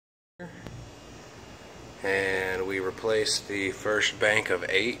and we replaced the first bank of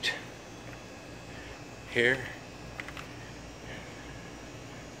 8 here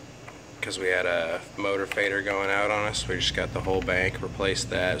because we had a motor fader going out on us. We just got the whole bank, replaced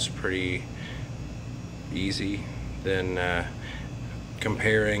that. It's pretty easy. Then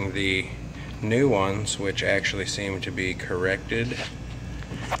comparing the new ones, which actually seem to be corrected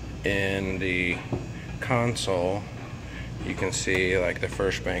in the console, you can see like the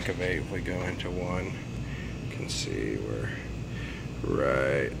first bank of 8, if we go into 1, you can see we're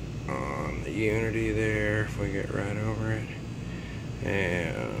right on the unity there if we get right over it.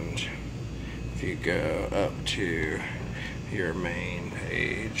 And if you go up to your main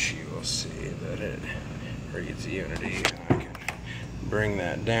page, you will see that it reads unity. I can bring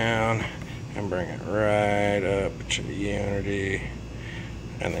that down and bring it right up to unity,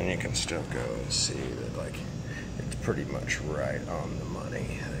 and then you can still go and see that like it's pretty much right on the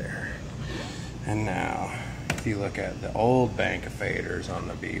money there. And now if you look at the old bank of faders on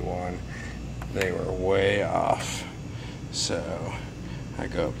the B1, they were way off. So I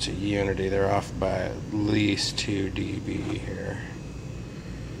go up to unity, they're off by at least 2 dB here.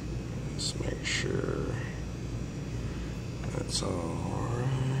 Let's make sure that's all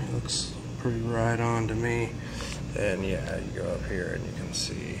right. Looks pretty right on to me. And yeah, you go up here and you can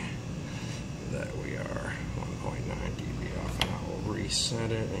see that we are 1.9 dB off, and I will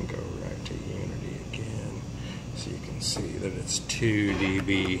reset it and go right to unity again, so you can see that it's 2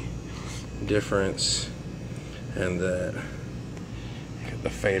 dB difference, and that the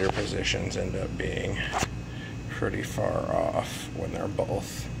fader positions end up being pretty far off when they're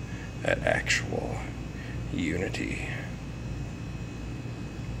both at actual unity.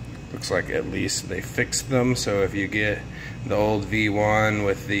 Looks like at least they fixed them, so if you get the old V1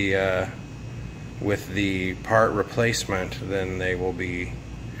 with the part replacement, then they will be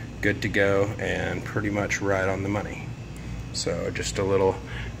good to go and pretty much right on the money. So just a little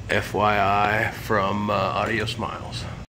FYI from Audio Smiles.